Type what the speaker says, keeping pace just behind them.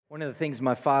One of the things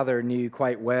my father knew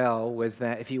quite well was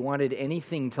that if you wanted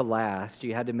anything to last,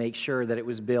 you had to make sure that it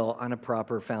was built on a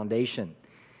proper foundation.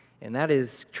 And that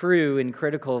is true and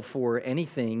critical for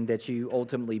anything that you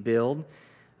ultimately build.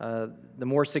 The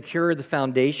more secure the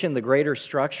foundation, the greater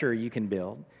structure you can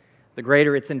build. The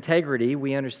greater its integrity,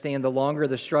 we understand the longer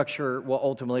the structure will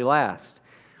ultimately last.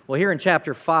 Well, here in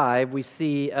chapter 5, we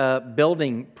see a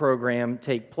building program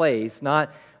take place, not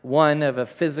one of a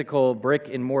physical brick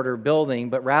and mortar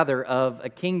building, but rather of a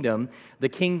kingdom, the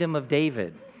kingdom of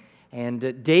David.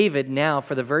 And David now,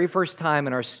 for the very first time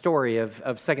in our story of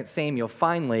 2 Samuel,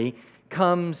 finally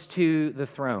comes to the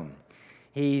throne.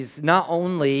 He's not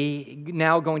only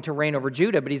now going to reign over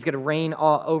Judah, but he's going to reign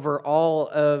over all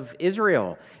of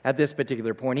Israel at this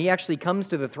particular point. He actually comes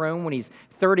to the throne when he's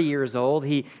 30 years old.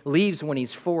 He leaves when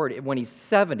he's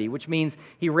 70, which means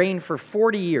he reigned for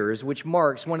 40 years, which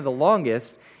marks one of the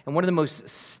longest and one of the most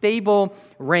stable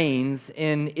reigns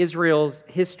in Israel's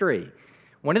history.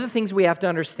 One of the things we have to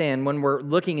understand when we're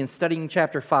looking and studying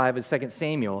chapter 5 of 2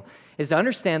 Samuel is to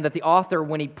understand that the author,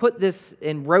 when he put this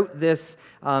and wrote this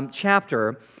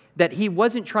chapter, that he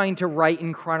wasn't trying to write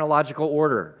in chronological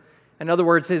order. In other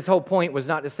words, his whole point was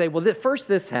not to say, well, first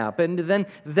this happened, then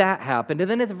that happened, and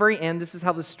then at the very end, this is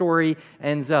how the story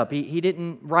ends up. He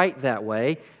didn't write that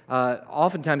way.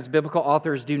 Oftentimes, biblical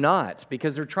authors do not,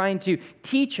 because they're trying to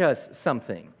teach us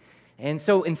something. And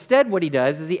so instead what he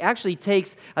does is he actually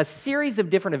takes a series of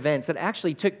different events that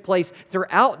actually took place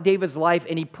throughout David's life,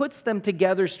 and he puts them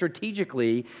together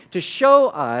strategically to show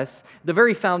us the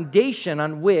very foundation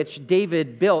on which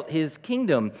David built his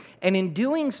kingdom. And in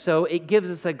doing so, it gives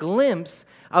us a glimpse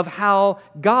of how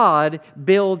God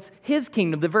builds his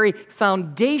kingdom, the very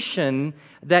foundation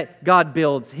that God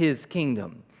builds his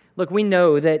kingdom. Look, we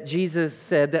know that Jesus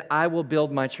said that I will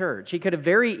build my church. He could have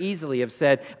very easily have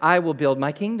said, I will build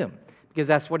my kingdom, because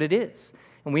that's what it is.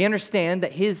 And we understand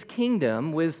that his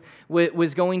kingdom was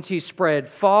going to spread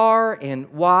far and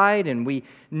wide, and we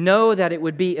know that it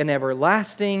would be an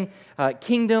everlasting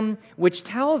kingdom, which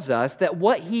tells us that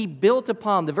what he built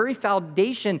upon, the very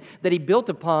foundation that he built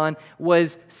upon,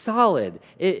 was solid.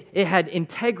 It had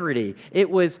integrity. It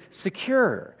was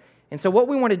secure. And so what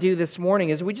we want to do this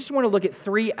morning is we just want to look at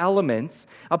three elements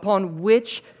upon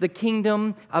which the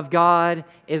kingdom of God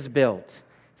is built.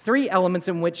 Three elements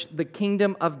in which the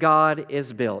kingdom of God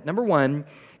is built. Number one,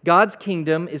 God's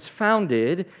kingdom is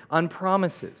founded on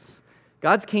promises.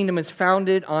 God's kingdom is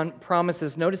founded on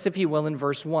promises. Notice, if you will, in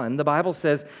verse 1, the Bible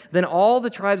says, Then all the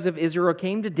tribes of Israel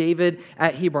came to David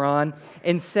at Hebron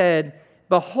and said,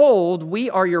 Behold, we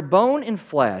are your bone and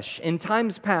flesh. In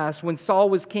times past, when Saul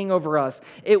was king over us,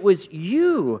 it was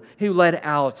you who led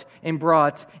out and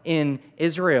brought in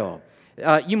Israel.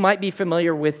 You might be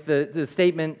familiar with the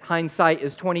statement, hindsight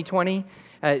is 20/20,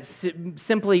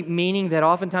 simply meaning that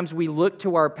oftentimes we look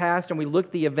to our past and we look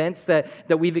at the events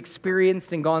that we've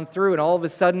experienced and gone through, and all of a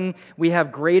sudden we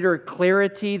have greater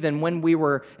clarity than when we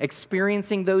were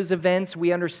experiencing those events.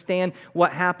 We understand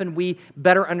what happened. We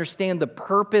better understand the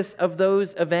purpose of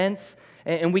those events,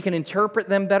 and we can interpret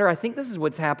them better. I think this is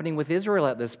what's happening with Israel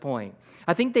at this point.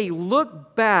 I think they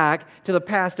look back to the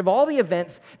past of all the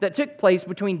events that took place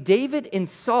between David and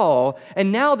Saul,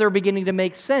 and now they're beginning to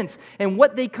make sense. And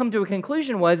what they come to a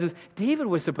conclusion is David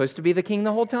was supposed to be the king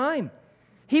the whole time.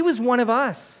 He was one of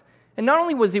us. And not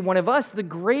only was he one of us, the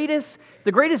greatest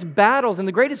battles and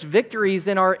the greatest victories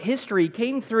in our history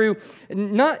came through,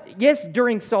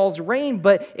 during Saul's reign,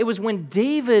 but it was when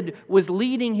David was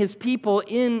leading his people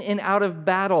in and out of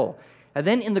battle. And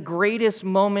then in the greatest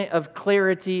moment of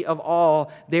clarity of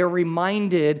all, they're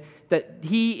reminded that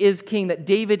he is king, that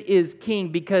David is king,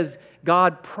 because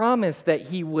God promised that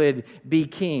he would be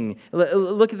king.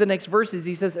 Look at the next verses.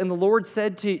 He says, And the Lord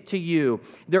said to you,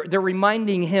 they're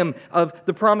reminding him of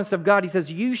the promise of God. He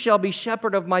says, You shall be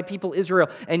shepherd of my people Israel,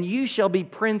 and you shall be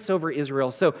prince over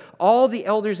Israel. So all the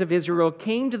elders of Israel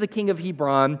came to the king of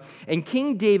Hebron, and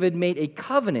King David made a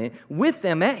covenant with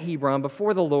them at Hebron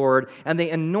before the Lord, and they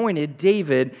anointed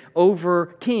David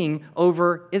king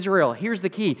over Israel. Here's the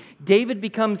key. David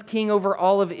becomes king over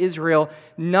all of Israel,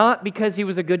 not because he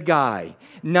was a good guy,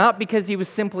 not because he was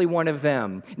simply one of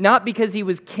them, not because he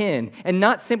was kin, and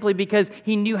not simply because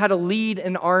he knew how to lead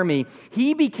an army.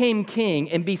 He became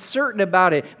king, and be certain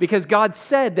about it, because God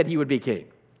said that he would be king.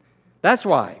 That's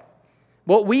why.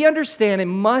 What we understand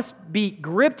and must be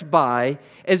gripped by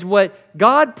is what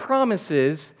God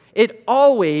promises. It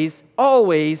always,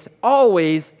 always,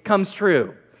 always comes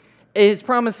true. His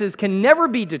promises can never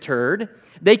be deterred.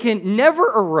 They can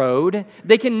never erode.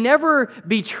 They can never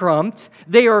be trumped.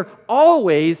 They are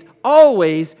always,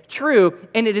 always true.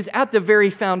 And it is at the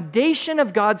very foundation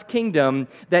of God's kingdom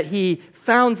that He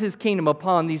founds His kingdom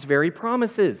upon these very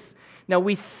promises. Now,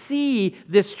 we see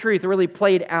this truth really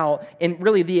played out in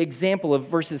really the example of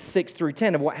verses 6 through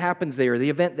 10 of what happens there, the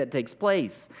event that takes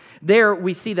place. There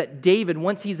we see that David,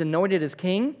 once he's anointed as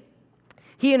king,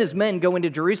 he and his men go into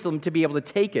Jerusalem to be able to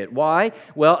take it. Why?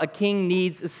 Well, a king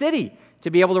needs a city to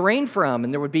be able to reign from,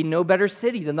 and there would be no better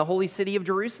city than the holy city of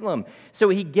Jerusalem. So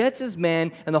he gets his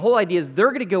men, and the whole idea is they're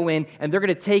going to go in and they're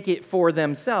going to take it for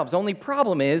themselves. Only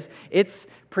problem is it's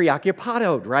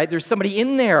preoccupadoed, right? There's somebody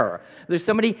in there. There's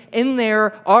somebody in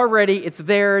there already. It's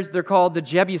theirs. They're called the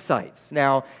Jebusites.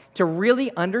 Now, to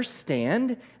really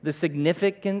understand the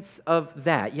significance of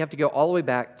that, you have to go all the way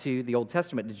back to the Old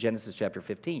Testament, to Genesis chapter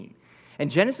 15. In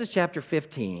Genesis chapter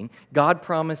 15, God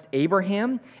promised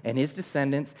Abraham and his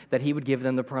descendants that He would give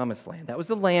them the promised land. That was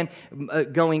the land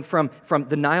going from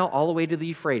the Nile all the way to the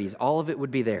Euphrates. All of it would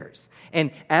be theirs.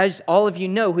 And as all of you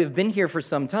know who have been here for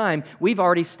some time, we've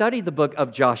already studied the book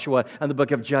of Joshua and the book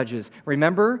of Judges.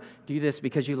 Remember? Do this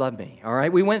because you love me. All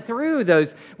right? We went through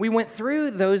those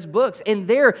books, and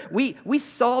there we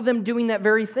saw them doing that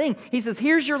very thing. He says,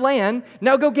 here's your land,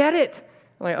 now go get it.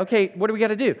 Like, okay, what do we got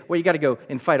to do? Well, you got to go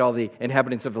and fight all the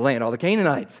inhabitants of the land, all the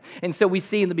Canaanites. And so we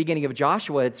see in the beginning of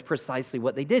Joshua, it's precisely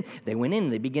what they did. They went in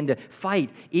and they began to fight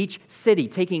each city,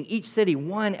 taking each city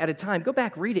one at a time. Go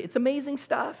back, read it. It's amazing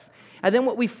stuff. And then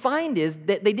what we find is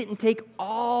that they didn't take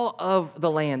all of the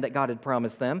land that God had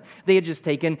promised them. They had just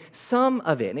taken some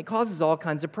of it, and it causes all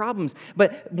kinds of problems.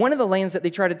 But one of the lands that they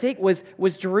tried to take was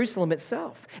Jerusalem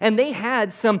itself. And they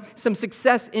had some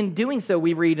success in doing so,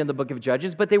 we read in the book of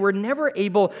Judges, but they were never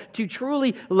able to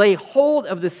truly lay hold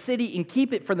of the city and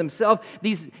keep it for themselves.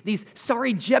 These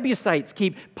sorry Jebusites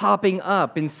keep popping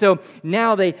up, and so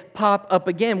now they pop up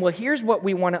again. Well, here's what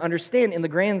we want to understand in the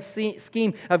grand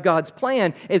scheme of God's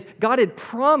plan is God had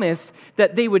promised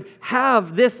that they would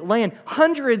have this land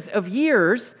hundreds of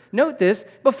years, note this,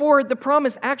 before the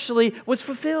promise actually was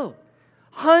fulfilled.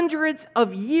 Hundreds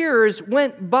of years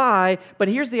went by, but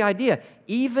here's the idea.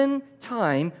 Even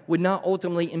time would not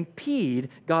ultimately impede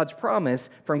God's promise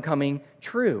from coming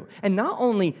true. And not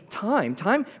only time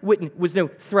was no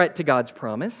threat to God's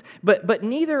promise, but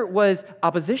neither was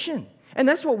opposition. And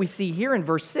that's what we see here in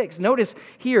verse 6. Notice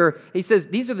here, he says,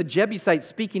 these are the Jebusites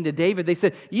speaking to David. They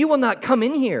said, you will not come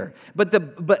in here, but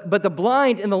the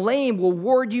blind and the lame will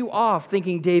ward you off,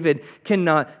 thinking David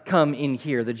cannot come in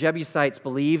here. The Jebusites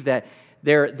believed that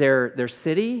their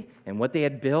city and what they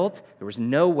had built, there was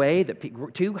no way,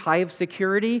 that too high of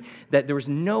security, that there was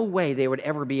no way they would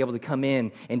ever be able to come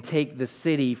in and take the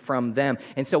city from them.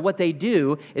 And so what they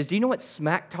do is, do you know what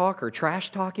smack talk or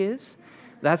trash talk is?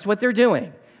 That's what they're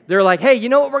doing. They're like, hey, you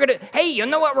know what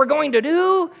we're going to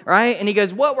do? Right? And he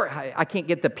goes, I can't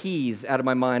get the P's out of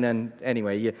my mind. And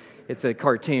anyway, it's a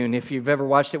cartoon if you've ever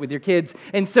watched it with your kids.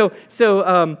 And so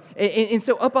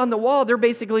up on the wall, they're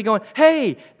basically going,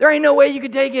 hey, there ain't no way you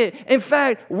could take it. In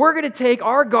fact, we're going to take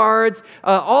our guards,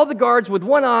 all the guards with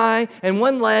one eye and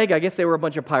one leg. I guess they were a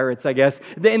bunch of pirates, I guess.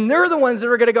 And they're the ones that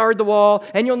are going to guard the wall.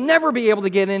 And you'll never be able to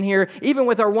get in here, even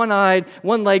with our one-eyed,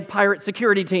 one-legged pirate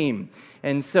security team.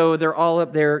 And so they're all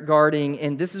up there guarding,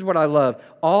 and this is what I love.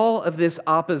 All of this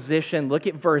opposition, look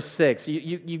at verse 6.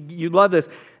 You love this.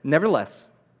 Nevertheless,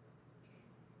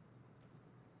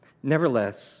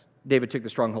 David took the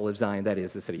stronghold of Zion, that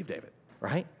is the city of David,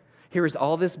 right? Here is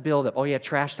all this buildup. Oh yeah,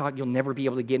 trash talk, you'll never be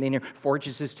able to get in here.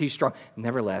 Fortress is too strong.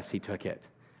 Nevertheless, he took it.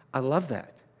 I love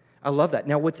that.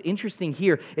 Now, what's interesting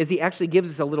here is he actually gives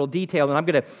us a little detail, and I'm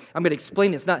going to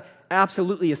explain. It's not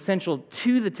absolutely essential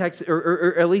to the text,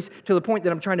 or at least to the point that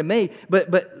I'm trying to make,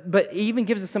 but he even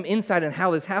gives us some insight on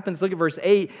how this happens. Look at verse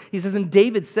 8. He says, and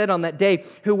David said on that day,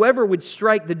 whoever would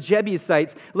strike the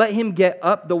Jebusites, let him get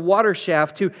up the water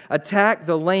shaft to attack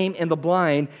the lame and the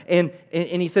blind. And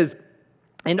he says,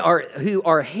 who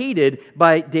are hated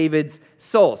by David's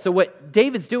soul. So what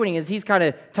David's doing is he's kind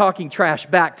of talking trash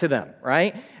back to them,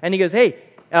 right? And he goes, hey,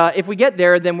 if we get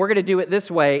there, then we're going to do it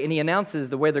this way. And he announces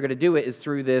the way they're going to do it is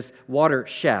through this water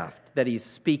shaft that he's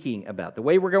speaking about. The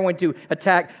way we're going to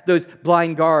attack those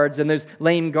blind guards and those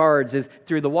lame guards is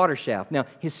through the water shaft. Now,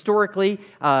 historically,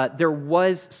 there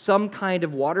was some kind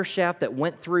of water shaft that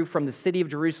went through from the city of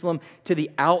Jerusalem to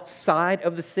the outside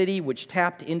of the city, which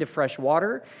tapped into fresh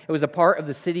water. It was a part of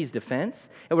the city's defense.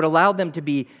 It would allow them to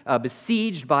be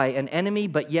besieged by an enemy,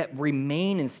 but yet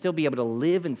remain and still be able to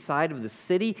live inside of the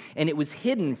city, and it was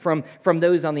hidden from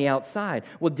those on the outside.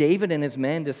 Well, David and his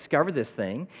men discover this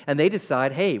thing, and they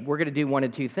decide, hey, we're going to do one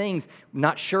of two things,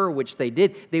 not sure which they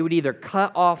did. They would either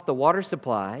cut off the water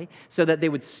supply so that they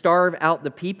would starve out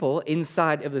the people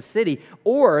inside of the city,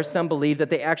 or some believe that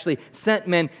they actually sent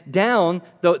men down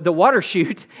the water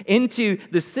chute into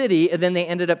the city, and then they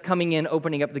ended up coming in,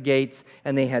 opening up the gates,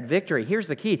 and they had victory. Here's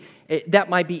the key. That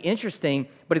might be interesting,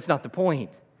 but it's not the point.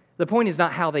 The point is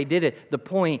not how they did it. The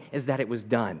point is that it was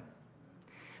done.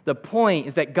 The point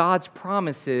is that God's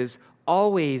promises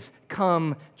always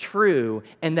come true,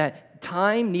 and that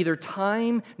neither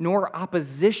time nor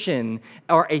opposition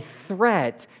are a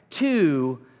threat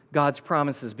to God's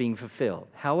promises being fulfilled.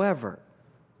 However,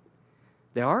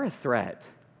 they are a threat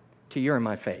to your and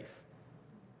my faith.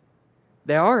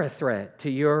 They are a threat to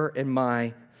your and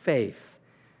my faith.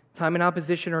 Time and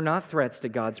opposition are not threats to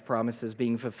God's promises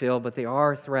being fulfilled, but they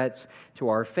are threats to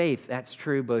our faith. That's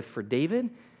true both for David,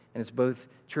 and it's both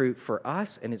true for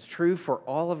us, and it's true for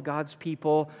all of God's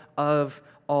people of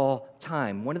all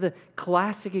time. One of the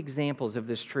classic examples of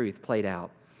this truth played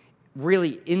out,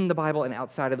 really in the Bible and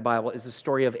outside of the Bible, is the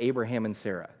story of Abraham and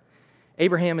Sarah.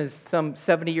 Abraham is some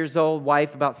 70 years old,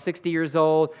 wife about 60 years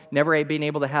old, never being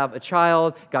able to have a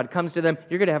child. God comes to them,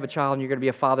 you're going to have a child, and you're going to be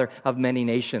a father of many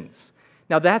nations.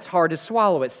 Now that's hard to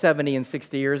swallow at 70 and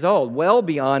 60 years old, well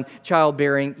beyond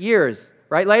childbearing years.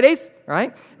 Right, ladies?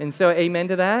 Right? And so amen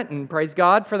to that, and praise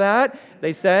God for that,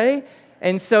 they say.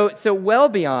 And so well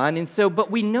beyond, but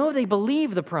we know they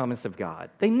believe the promise of God.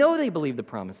 They know they believe the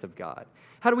promise of God.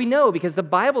 How do we know? Because the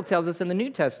Bible tells us in the New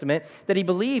Testament that he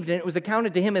believed, and it was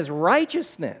accounted to him as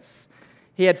righteousness.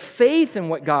 He had faith in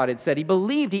what God had said. He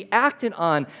believed, he acted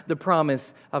on the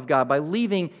promise of God by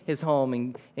leaving his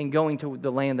home and going to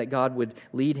the land that God would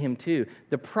lead him to.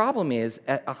 The problem is,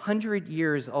 at 100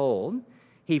 years old,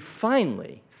 he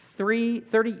finally,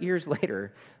 30 years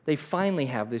later, they finally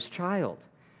have this child.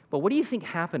 But what do you think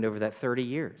happened over that 30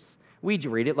 years? We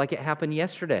read it like it happened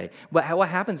yesterday. But what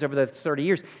happens over the 30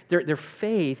 years? Their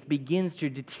faith begins to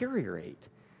deteriorate.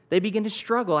 They begin to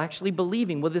struggle actually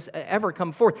believing, will this ever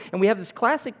come forth? And we have this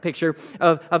classic picture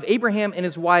of Abraham and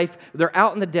his wife. They're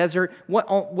out in the desert.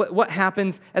 What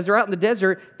happens as they're out in the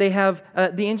desert? They have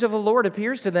the angel of the Lord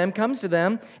appears to them, comes to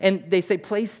them, and they say,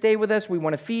 please stay with us. We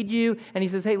want to feed you. And he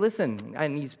says, hey, listen.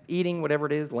 And he's eating whatever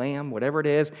it is, lamb, whatever it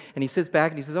is. And he sits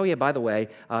back and he says, oh yeah, by the way,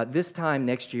 this time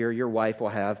next year, your wife will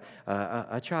have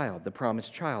a child, the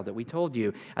promised child that we told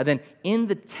you. And then in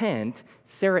the tent,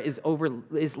 Sarah is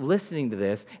listening to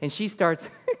this, and she starts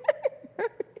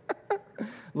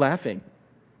laughing.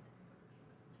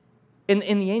 And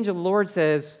the angel of the Lord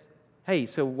says, hey,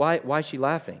 so why is she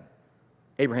laughing?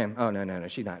 Abraham, oh, no,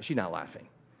 she's not laughing.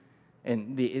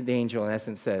 And the angel, in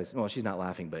essence, says, well, she's not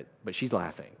laughing, but she's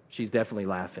laughing. She's definitely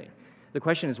laughing. The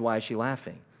question is, why is she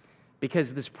laughing?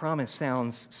 Because this promise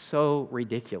sounds so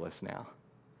ridiculous now.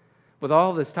 With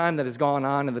all this time that has gone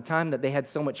on and the time that they had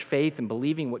so much faith in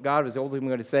believing what God was ultimately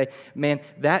going to say, man,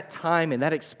 that time and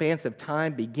that expanse of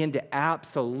time began to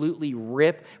absolutely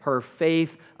rip her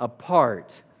faith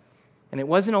apart. And it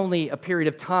wasn't only a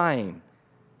period of time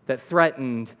that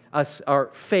threatened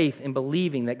our faith in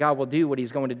believing that God will do what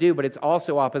he's going to do, but it's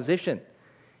also opposition.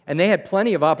 And they had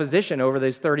plenty of opposition over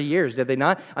those 30 years, did they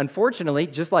not? Unfortunately,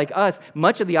 just like us,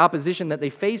 much of the opposition that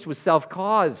they faced was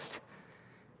self-caused.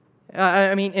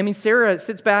 I mean, Sarah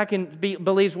sits back and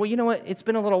believes, well, you know what? It's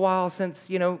been a little while since,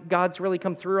 God's really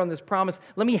come through on this promise.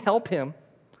 Let me help him.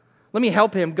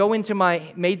 Go into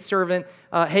my maidservant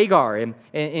Hagar, and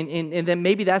then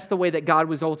maybe that's the way that God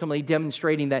was ultimately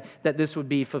demonstrating that this would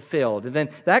be fulfilled. And then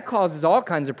that causes all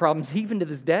kinds of problems even to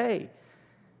this day.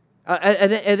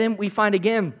 And then we find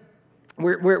again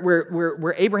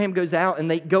where Abraham goes out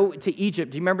and they go to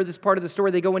Egypt. Do you remember this part of the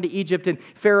story? They go into Egypt and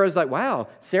Pharaoh's like, wow,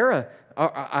 Sarah,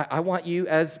 I want you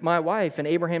as my wife. And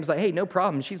Abraham's like, hey, no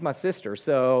problem. She's my sister,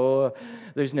 so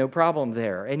there's no problem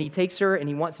there. And he takes her and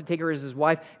he wants to take her as his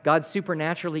wife. God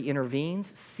supernaturally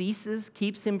intervenes,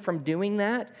 keeps him from doing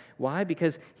that. Why?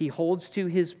 Because he holds to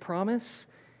his promise.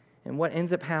 And what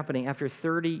ends up happening after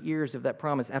 30 years of that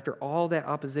promise, after all that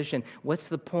opposition, what's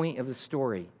the point of the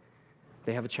story?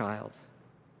 They have a child.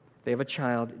 They have a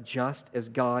child just as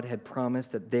God had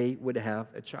promised that they would have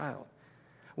a child.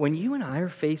 When you and I are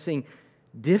facing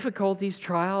difficulties,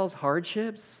 trials,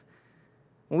 hardships,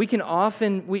 we can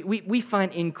often, we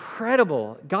find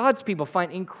God's people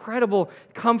find incredible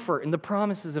comfort in the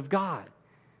promises of God.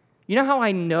 You know how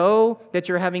I know that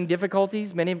you're having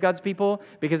difficulties, many of God's people?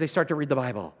 Because they start to read the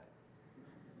Bible.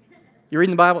 You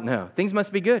reading the Bible? No. Things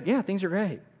must be good. Yeah, things are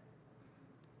great.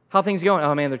 How are things going?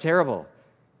 Oh man, they're terrible.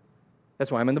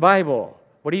 That's why I'm in the Bible.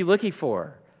 What are you looking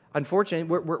for? Unfortunately,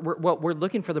 we're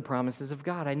looking for the promises of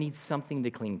God. I need something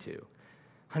to cling to.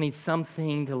 I need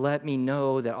something to let me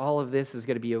know that all of this is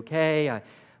going to be okay.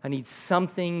 I need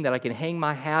something that I can hang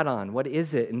my hat on. What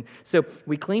is it? And so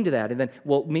we cling to that. And then,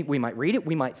 we might read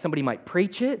it. Somebody might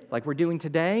preach it like we're doing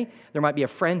today. There might be a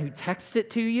friend who texts it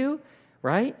to you,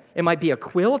 right? It might be a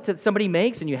quilt that somebody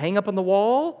makes and you hang up on the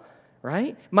wall, right?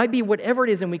 It might be whatever it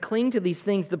is, and we cling to these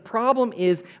things. The problem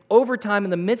is, over time,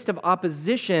 in the midst of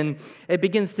opposition, it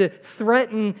begins to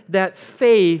threaten that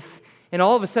faith, and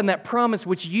all of a sudden that promise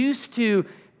which used to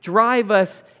drive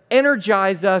us,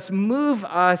 energize us, move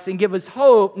us, and give us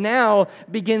hope, now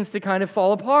begins to kind of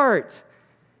fall apart.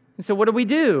 And so what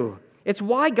do? It's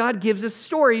why God gives us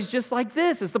stories just like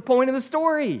this. It's the point of the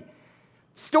story.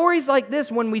 Stories like this,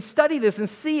 when we study this and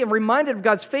see and reminded of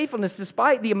God's faithfulness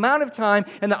despite the amount of time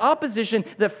and the opposition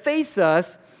that face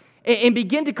us, and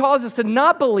begin to cause us to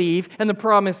not believe in the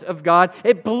promise of God,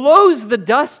 it blows the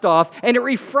dust off and it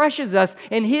refreshes us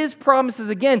in His promises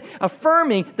again,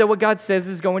 affirming that what God says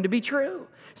is going to be true.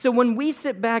 So when we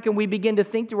sit back and we begin to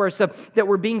think to ourselves that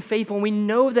we're being faithful, and we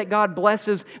know that God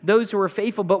blesses those who are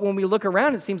faithful, but when we look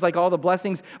around, it seems like all the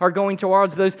blessings are going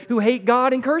towards those who hate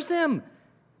God and curse Him.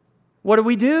 What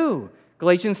do?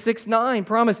 Galatians 6:9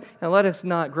 promise, and let us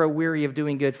not grow weary of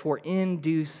doing good, for in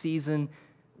due season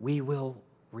we will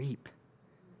reap.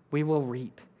 We will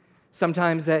reap.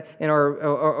 Sometimes that in our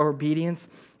obedience,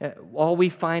 all we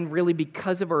find really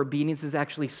because of our obedience is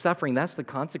actually suffering. That's the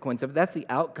consequence of it. That's the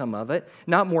outcome of it,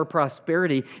 not more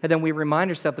prosperity. And then we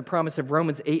remind ourselves the promise of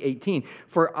Romans 8:18,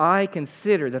 for I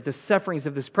consider that the sufferings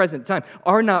of this present time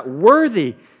are not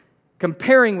worthy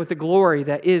comparing with the glory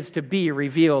that is to be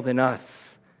revealed in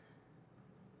us.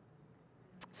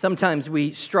 Sometimes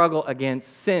we struggle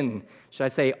against sin. Should I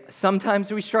say,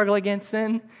 sometimes we struggle against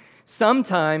sin?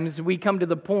 Sometimes we come to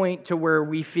the point to where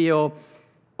we feel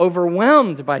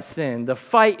overwhelmed by sin. The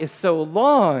fight is so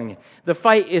long. The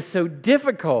fight is so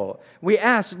difficult. We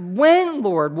ask, when,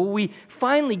 Lord, will we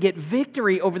finally get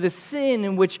victory over the sin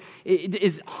in which it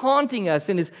is haunting us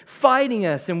and is fighting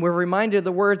us? And we're reminded of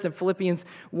the words of Philippians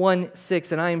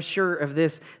 1:6, and I am sure of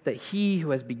this, that He who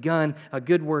has begun a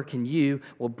good work in you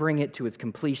will bring it to its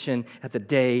completion at the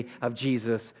day of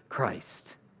Jesus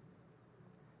Christ.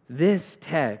 This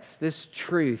text, this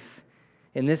truth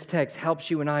in this text helps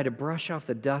you and I to brush off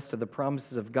the dust of the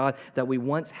promises of God that we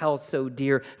once held so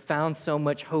dear, found so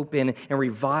much hope in, and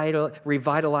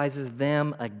revitalizes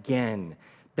them again.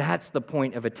 That's the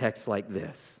point of a text like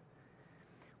this.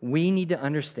 We need to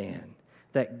understand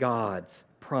that God's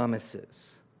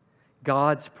promises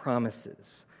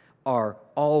are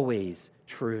always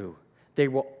true. They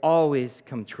will always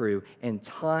come true, and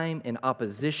time and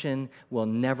opposition will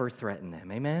never threaten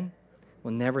them. Amen?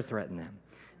 Will never threaten them.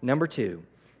 Number 2,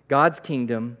 God's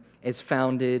kingdom is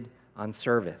founded on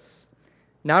service.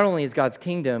 Not only is God's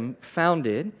kingdom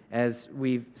founded, as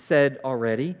we've said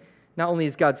already, not only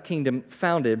is God's kingdom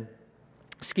founded,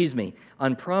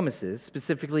 on promises,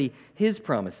 specifically His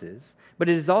promises, but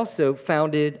it is also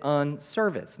founded on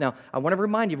service. Now, I want to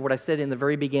remind you of what I said in the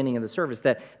very beginning of the service,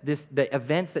 that the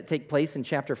events that take place in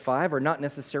chapter 5 are not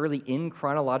necessarily in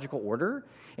chronological order.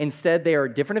 Instead, they are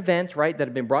different events, right, that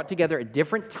have been brought together at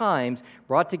different times,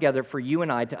 brought together for you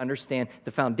and I to understand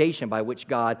the foundation by which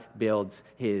God builds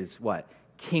His what?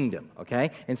 Kingdom, okay?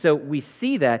 And so we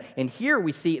see that, and here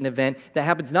we see an event that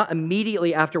happens not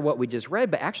immediately after what we just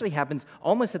read, but actually happens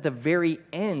almost at the very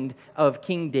end of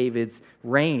King David's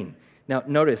reign. Now,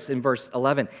 notice in verse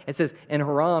 11, it says, and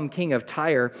Hiram, king of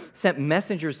Tyre, sent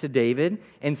messengers to David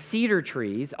and cedar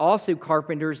trees, also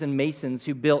carpenters and masons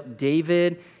who built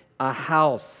David a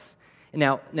house.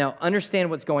 Now, understand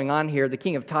what's going on here. The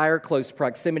king of Tyre, close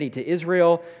proximity to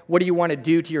Israel. What do you want to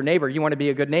do to your neighbor? You want to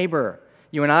be a good neighbor.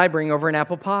 You and I bring over an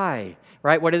apple pie,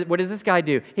 right? What does this guy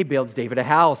do? He builds David a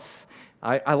house.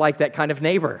 I like that kind of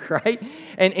neighbor, right?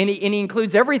 And he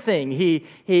includes everything.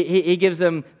 He gives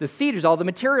them the cedars, all the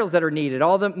materials that are needed,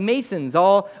 all the masons,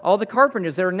 all the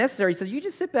carpenters that are necessary. He says, you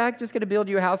just sit back, just going to build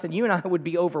you a house, and you and I would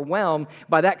be overwhelmed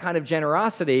by that kind of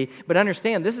generosity. But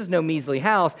understand, this is no measly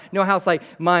house, no house like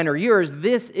mine or yours.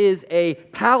 This is a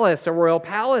palace, a royal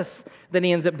palace that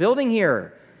he ends up building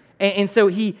here. And so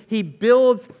he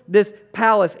builds this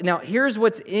palace. Now, here's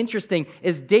what's interesting,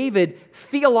 is David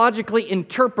theologically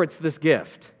interprets this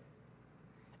gift.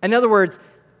 In other words,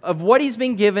 of what he's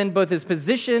been given, both his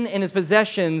position and his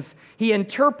possessions, he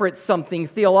interprets something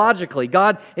theologically.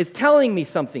 God is telling me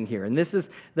something here. And this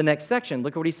is the next section.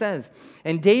 Look at what he says.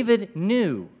 And David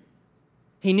knew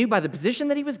He knew by the position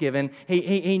that he was given,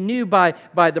 he knew by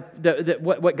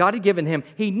what God had given him,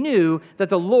 he knew that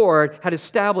the Lord had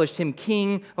established him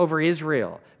king over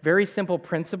Israel. Very simple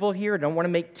principle here. I don't want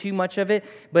to make too much of it,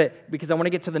 but because I want to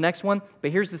get to the next one.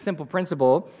 But here's the simple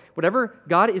principle. Whatever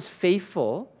God is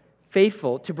faithful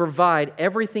to provide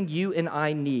everything you and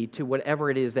I need to whatever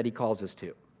it is that he calls us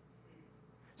to.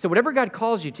 So whatever God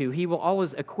calls you to, he will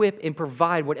always equip and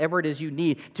provide whatever it is you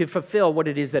need to fulfill what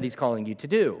it is that he's calling you to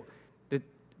do.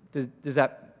 Does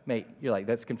that make, you're like,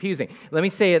 that's confusing. Let me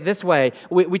say it this way.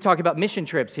 We talk about mission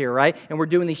trips here, right? And we're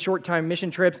doing these short-time mission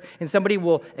trips, and somebody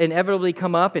will inevitably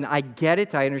come up, and I get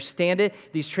it, I understand it.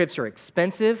 These trips are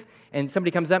expensive, and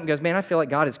somebody comes up and goes, man, I feel like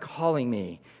God is calling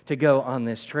me to go on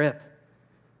this trip,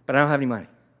 but I don't have any money.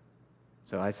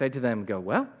 So I say to them,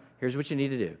 well, here's what you need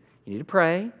to do. You need to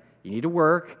pray. You need to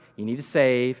work, you need to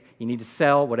save, you need to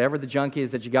sell whatever the junk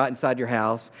is that you got inside your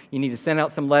house, you need to send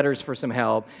out some letters for some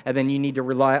help, and then you need to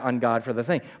rely on God for the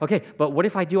thing. Okay, but what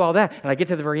if I do all that, and I get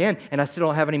to the very end, and I still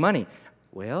don't have any money?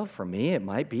 Well, for me, it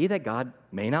might be that God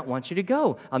may not want you to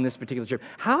go on this particular trip.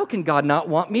 How can God not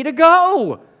want me to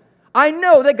go? I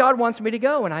know that God wants me to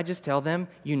go, and I just tell them,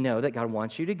 you know that God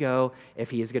wants you to go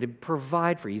if he is going to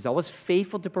provide for you. He's always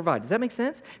faithful to provide. Does that make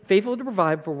sense? Faithful to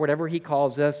provide for whatever he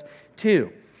calls us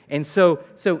to. And so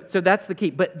that's the key.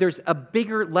 But there's a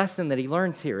bigger lesson that he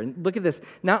learns here. And look at this.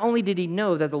 Not only did he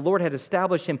know that the Lord had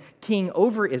established him king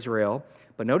over Israel,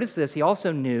 but notice this, he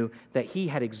also knew that he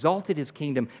had exalted his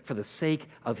kingdom for the sake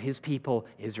of his people,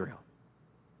 Israel.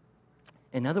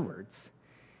 In other words,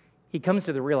 he comes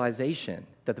to the realization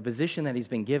that the position that he's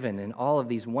been given and all of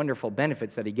these wonderful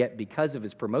benefits that he gets because of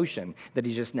his promotion, that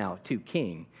he's just now to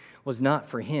king, was not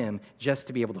for him just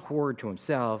to be able to hoard to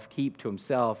himself, keep to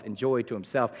himself, enjoy to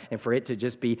himself, and for it to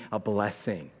just be a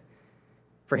blessing.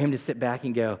 For him to sit back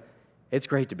and go, it's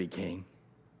great to be king.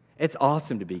 It's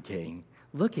awesome to be king.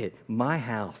 Look at my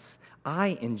house.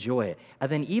 I enjoy it.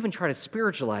 And then even try to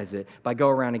spiritualize it by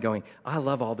going around and going, I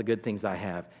love all the good things I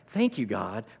have. Thank you,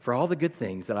 God, for all the good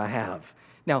things that I have.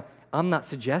 Now, I'm not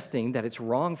suggesting that it's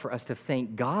wrong for us to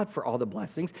thank God for all the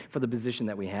blessings, for the position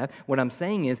that we have. What I'm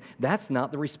saying is that's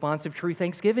not the response of true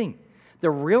thanksgiving. The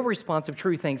real response of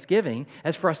true thanksgiving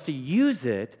is for us to use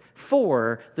it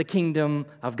for the kingdom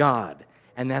of God.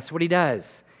 And that's what he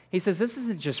does. He says, this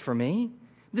isn't just for me.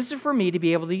 This is for me to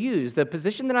be able to use. The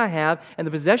position that I have and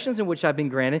the possessions in which I've been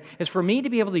granted is for me to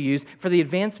be able to use for the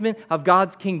advancement of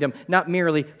God's kingdom, not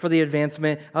merely for the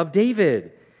advancement of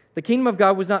David. The kingdom of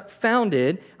God was not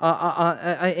founded,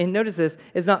 and notice this,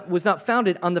 was not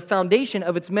founded on the foundation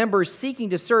of its members seeking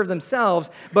to serve themselves,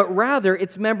 but rather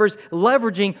its members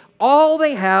leveraging all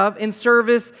they have in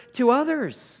service to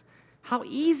others. How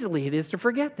easily it is to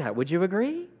forget that. Would you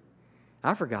agree?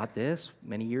 I forgot this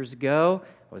many years ago.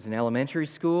 I was in elementary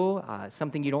school.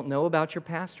 Something you don't know about your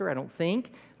pastor, I don't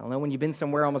think. I don't know when you've been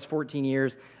somewhere almost 14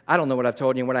 years. I don't know what I've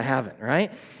told you and what I haven't, right?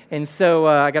 And so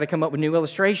I got to come up with new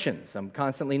illustrations. I'm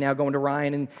constantly now going to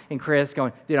Ryan and Chris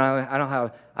going, dude, I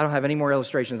don't have any more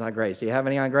illustrations on Grace. Do you have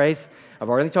any on Grace? I've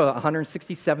already told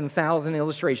 167,000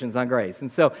 illustrations on Grace. And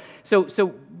so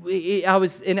I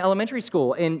was in elementary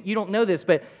school, and you don't know this,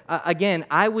 but again,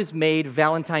 I was made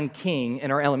Valentine King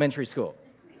in our elementary school.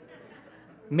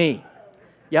 Me.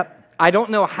 Yep. I don't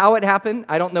know how it happened.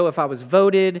 I don't know if I was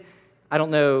voted. I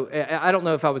don't know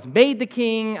if I was made the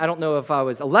king. I don't know if I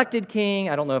was elected king.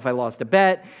 I don't know if I lost a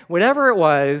bet. Whatever it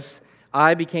was,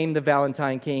 I became the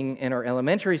Valentine King in our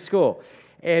elementary school.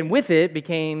 And with it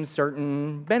became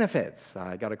certain benefits.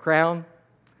 I got a crown.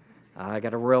 I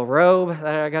got a royal robe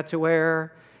that I got to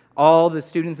wear. All the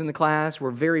students in the class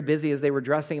were very busy as they were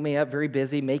dressing me up, very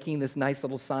busy making this nice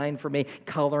little sign for me,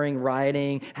 coloring,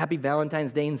 writing, Happy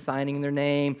Valentine's Day and signing their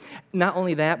name. Not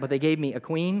only that, but they gave me a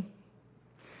queen.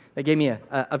 They gave me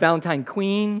a Valentine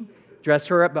queen, dressed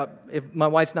her up. If my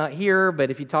wife's not here, but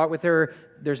if you talk with her,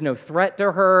 there's no threat to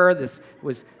her. This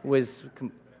was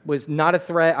not a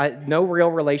threat. No real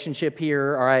relationship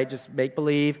here, all right, just make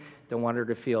believe. Don't want her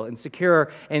to feel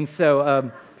insecure. And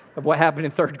so... of what happened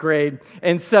in third grade.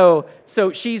 And so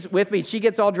she's with me. She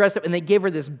gets all dressed up, and they gave her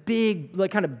this big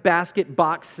kind of basket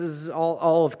boxes,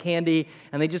 all of candy,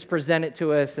 and they just present it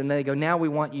to us, and they go, now we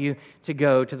want you to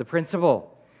go to the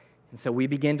principal. And so we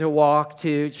begin to walk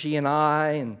she and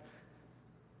I, and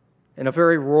in a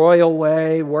very royal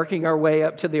way, working our way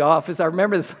up to the office. I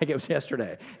remember this like it was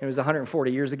yesterday. It was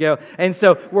 140 years ago. And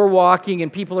so we're walking,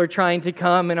 and people are trying to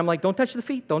come, and I'm like, don't touch the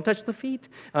feet, don't touch the feet.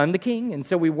 I'm the king. And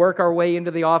so we work our way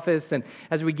into the office, and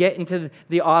as we get into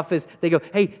the office, they go,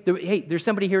 hey, there's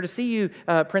somebody here to see you,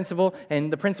 principal.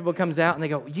 And the principal comes out, and they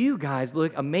go, you guys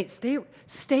look amazing.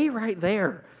 Stay right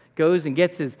there. goes and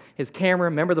gets his camera.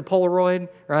 Remember the Polaroid,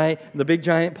 right? The big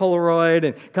giant Polaroid,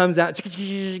 and comes out.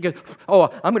 Goes, oh,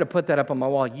 I'm going to put that up on my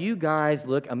wall. You guys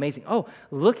look amazing. Oh,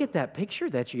 look at that picture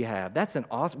that you have. That's an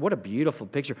awesome, what a beautiful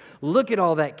picture. Look at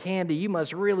all that candy. You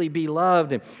must really be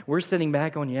loved. And we're sitting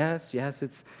back going, yes,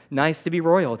 it's nice to be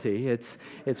royalty. It's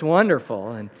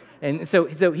wonderful. And so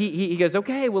he goes,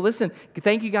 okay, well, listen,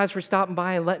 thank you guys for stopping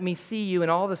by and letting me see you and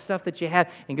all the stuff that you had,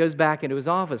 and goes back into his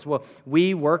office. Well,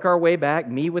 we work our way back,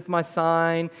 me with my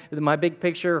sign, my big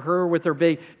picture, her with her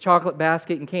big chocolate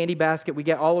basket and candy basket. We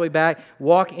get all the way back,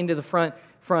 walk into the front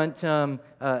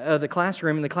of the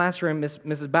classroom. In the classroom,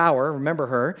 Mrs. Bauer, remember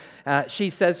her, she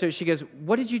says to her, she goes,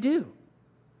 what did you do?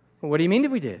 Well, what do you mean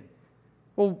that we did?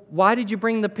 Well, why did you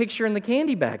bring the picture and the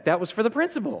candy back? That was for the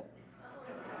principal.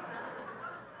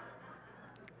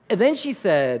 And then she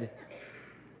said,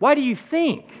 why do you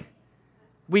think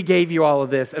we gave you all of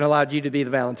this and allowed you to be the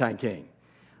Valentine King?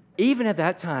 Even at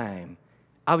that time,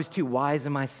 I was too wise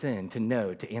in my sin to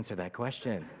know to answer that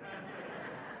question.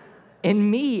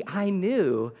 And me, I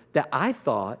knew that I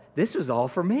thought this was all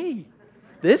for me.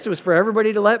 This was for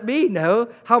everybody to let me know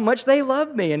how much they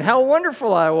loved me and how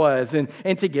wonderful I was, and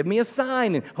to give me a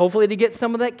sign, and hopefully to get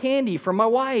some of that candy from my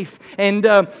wife, and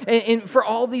for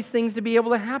all these things to be able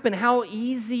to happen. How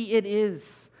easy it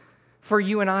is for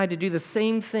you and I to do the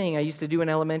same thing I used to do in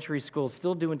elementary school,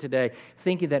 still doing today,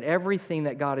 thinking that everything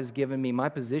that God has given me, my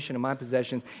position and my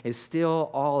possessions, is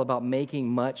still all about making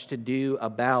much to do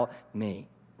about me.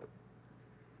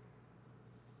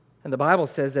 And the Bible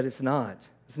says that it's not.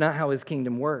 It's not how His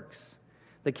kingdom works.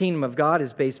 The kingdom of God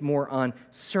is based more on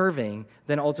serving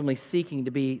than ultimately seeking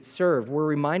to be served. We're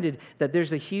reminded that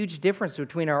there's a huge difference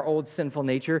between our old sinful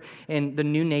nature and the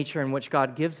new nature in which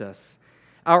God gives us.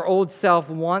 Our old self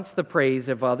wants the praise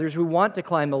of others. We want to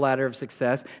climb the ladder of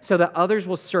success so that others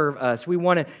will serve us. We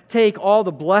want to take all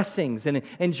the blessings and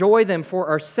enjoy them for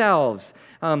ourselves.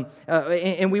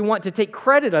 And we want to take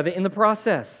credit of it in the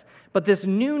process. But this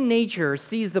new nature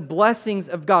sees the blessings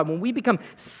of God. When we become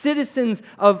citizens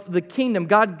of the kingdom,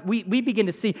 we begin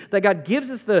to see that God gives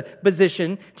us the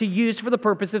position to use for the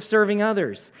purpose of serving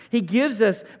others. He gives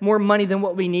us more money than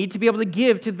what we need to be able to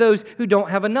give to those who don't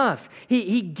have enough.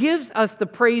 He gives us the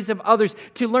praise of others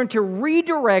to learn to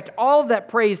redirect all of that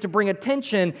praise to bring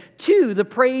attention to the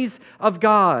praise of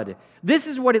God. This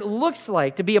is what it looks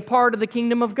like to be a part of the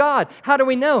kingdom of God. How do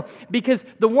we know? Because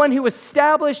the one who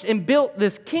established and built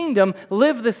this kingdom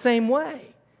lived the same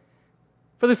way.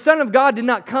 For the Son of God did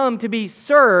not come to be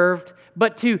served,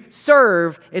 but to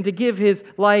serve and to give His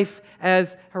life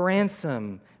as a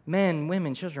ransom. Men,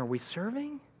 women, children, are we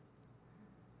serving?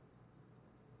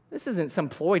 This isn't some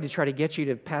ploy to try to get you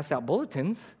to pass out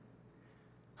bulletins.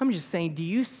 I'm just saying, do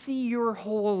you see your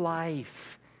whole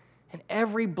life and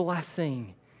every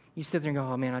blessing? You sit there and go,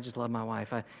 oh man, I just love my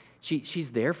wife. She's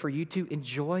there for you to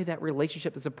enjoy that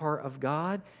relationship that's a part of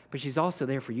God, but she's also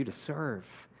there for you to serve.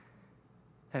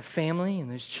 That family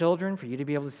and those children, for you to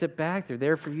be able to sit back, they're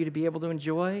there for you to be able to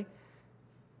enjoy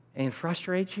and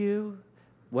frustrate you,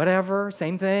 whatever,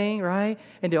 same thing, right?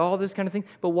 And do all this kind of thing.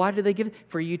 But why do they give it?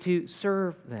 For you to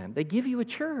serve them. They give you a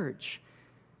church.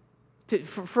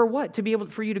 For what? To be able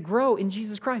for you to grow in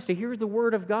Jesus Christ, to hear the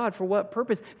Word of God. For what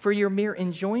purpose? For your mere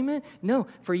enjoyment? No,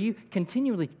 for you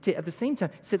continually to, at the same time,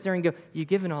 sit there and go, you've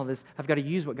given all this, I've got to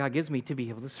use what God gives me to be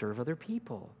able to serve other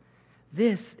people.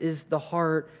 This is the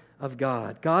heart of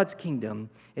God. God's kingdom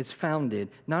is founded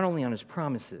not only on His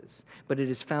promises, but it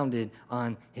is founded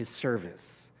on His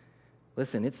service.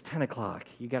 Listen, it's 10 o'clock.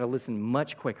 You got to listen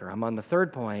much quicker. I'm on the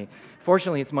third point.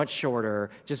 Fortunately, it's much shorter.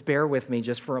 Just bear with me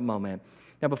just for a moment.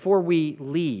 Now, before we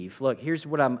leave, look, here's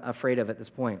what I'm afraid of at this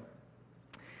point.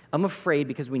 I'm afraid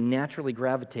because we naturally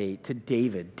gravitate to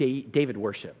David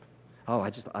worship. Oh, I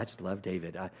just love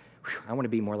David. I want to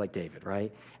be more like David,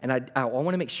 right? And I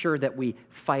want to make sure that we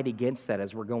fight against that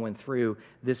as we're going through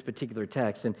this particular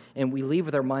text. And we leave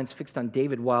with our minds fixed on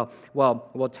David while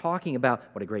talking about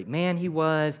what a great man he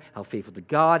was, how faithful to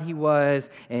God he was,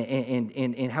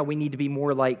 and how we need to be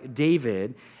more like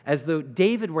David, as though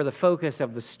David were the focus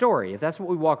of the story. If that's what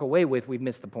we walk away with, we've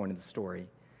missed the point of the story.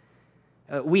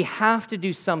 We have to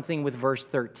do something with verse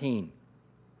 13.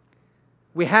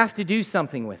 We have to do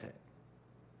something with it.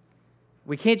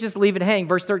 We can't just leave it hang.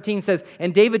 Verse 13 says,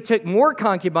 and David took more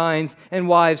concubines and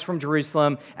wives from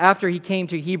Jerusalem after he came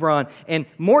to Hebron, and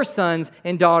more sons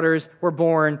and daughters were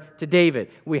born to David.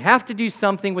 We have to do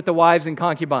something with the wives and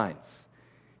concubines.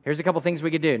 Here's a couple things we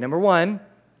could do. Number one,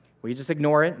 we just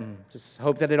ignore it and just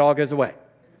hope that it all goes away.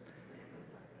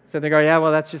 So they go, yeah,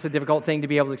 well, that's just a difficult thing to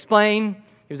be able to explain.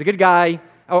 He was a good guy.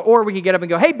 Or we could get up and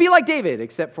go, hey, be like David,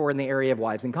 except for in the area of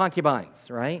wives and concubines,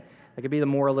 right? That could be the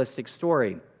moralistic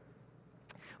story.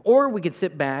 Or we could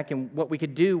sit back, and what we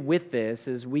could do with this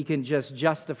is we can just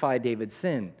justify David's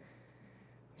sin.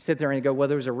 Sit there and go, well,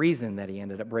 there was a reason that he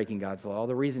ended up breaking God's law.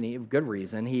 The reason, good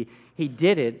reason. He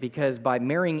did it because by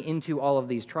marrying into all of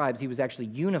these tribes, he was actually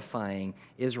unifying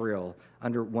Israel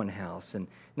under one house. And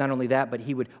not only that, but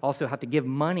he would also have to give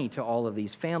money to all of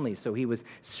these families. So he was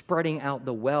spreading out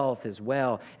the wealth as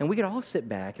well. And we could all sit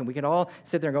back and we could all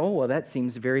sit there and go, oh, well, that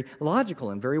seems very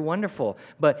logical and very wonderful.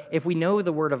 But if we know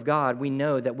the Word of God, we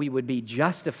know that we would be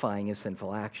justifying his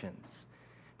sinful actions.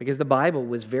 Because the Bible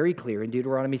was very clear in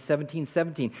Deuteronomy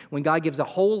 17:17, when God gives a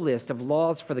whole list of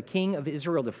laws for the king of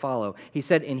Israel to follow, he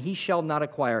said, and he shall not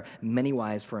acquire many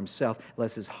wives for himself,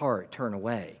 lest his heart turn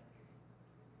away.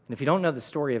 And if you don't know the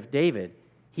story of David,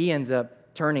 he ends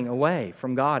up turning away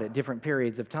from God at different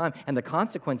periods of time, and the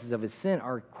consequences of his sin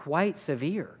are quite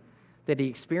severe that he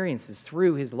experiences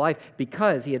through his life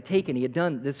because he had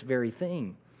done this very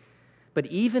thing. But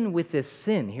even with this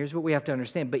sin, here's what we have to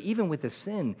understand, but even with this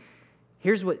sin,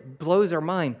 here's what blows our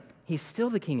mind. He's still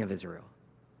the king of Israel.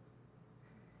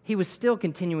 He was still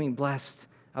continuing blessed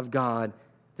of God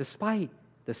despite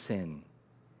the sin.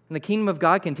 And the kingdom of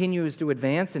God continues to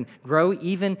advance and grow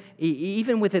even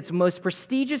with its most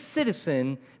prestigious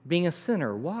citizen being a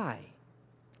sinner. Why?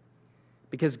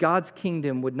 Because God's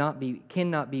kingdom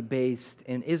cannot be based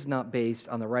and is not based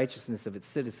on the righteousness of its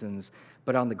citizens,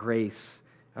 but on the grace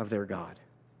of their God.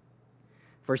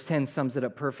 Verse 10 sums it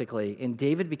up perfectly. And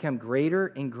David became greater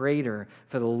and greater,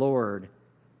 for the Lord,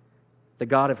 the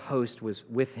God of hosts, was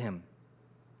with him.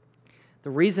 The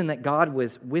reason that God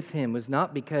was with him was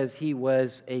not because he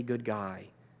was a good guy,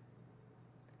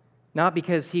 not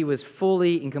because he was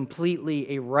fully and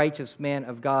completely a righteous man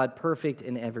of God, perfect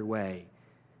in every way.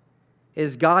 It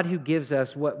is God who gives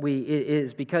us it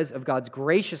is because of God's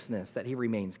graciousness that he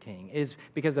remains king. It is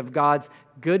because of God's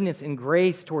goodness and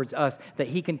grace towards us that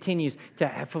he continues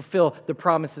to fulfill the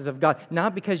promises of God.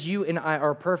 Not because you and I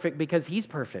are perfect, because he's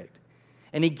perfect.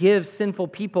 And he gives sinful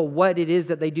people what it is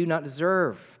that they do not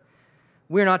deserve.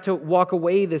 We're not to walk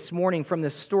away this morning from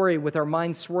this story with our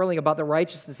minds swirling about the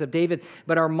righteousness of David,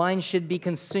 but our minds should be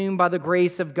consumed by the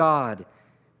grace of God.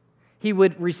 He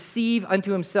would receive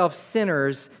unto himself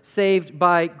sinners saved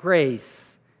by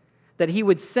grace. That he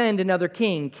would send another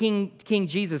king, King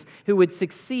Jesus, who would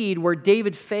succeed where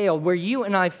David failed, where you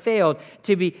and I failed,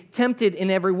 to be tempted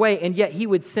in every way, and yet he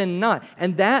would sin not.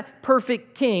 And that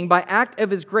perfect king, by act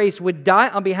of his grace, would die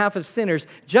on behalf of sinners,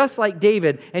 just like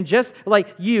David, and just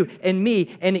like you and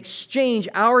me, and exchange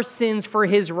our sins for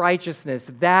his righteousness.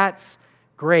 That's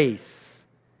grace.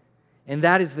 And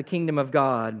that is the kingdom of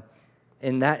God.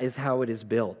 And that is how it is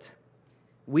built.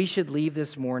 We should leave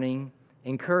this morning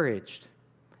encouraged.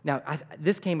 Now,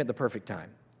 this came at the perfect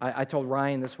time. I told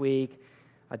Ryan this week,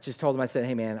 I just told him, I said,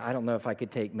 hey man, I don't know if I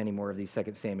could take many more of these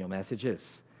 2 Samuel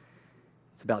messages.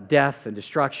 It's about death and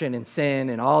destruction and sin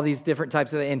and all these different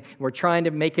types of things. And we're trying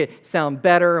to make it sound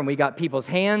better, and we got people's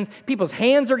hands. People's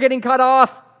hands are getting cut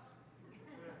off.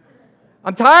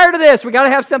 I'm tired of this. We got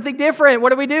to have something different. What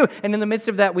do we do? And in the midst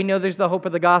of that, we know there's the hope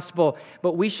of the gospel.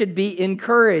 But we should be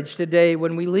encouraged today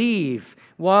when we leave.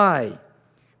 Why?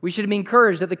 We should be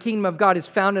encouraged that the kingdom of God is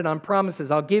founded on promises.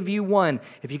 I'll give you one.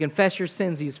 If you confess your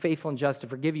sins, he is faithful and just to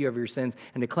forgive you of your sins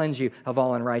and to cleanse you of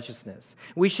all unrighteousness.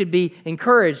 We should be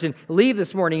encouraged and leave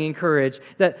this morning encouraged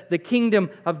that the kingdom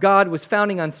of God was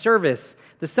founding on service.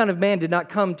 The Son of Man did not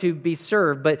come to be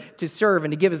served, but to serve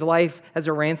and to give his life as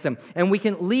a ransom. And we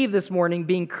can leave this morning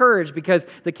being encouraged because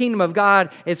the kingdom of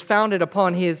God is founded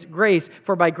upon his grace.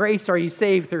 For by grace are you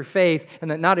saved through faith,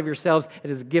 and that not of yourselves, it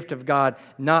is a gift of God,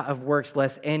 not of works,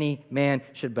 lest any man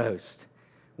should boast.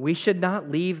 We should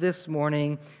not leave this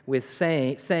morning with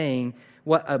saying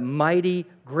what a mighty,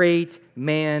 great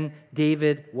man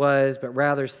David was, but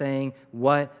rather saying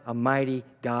what a mighty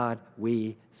God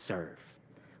we serve.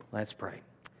 Let's pray.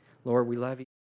 Lord, we love you.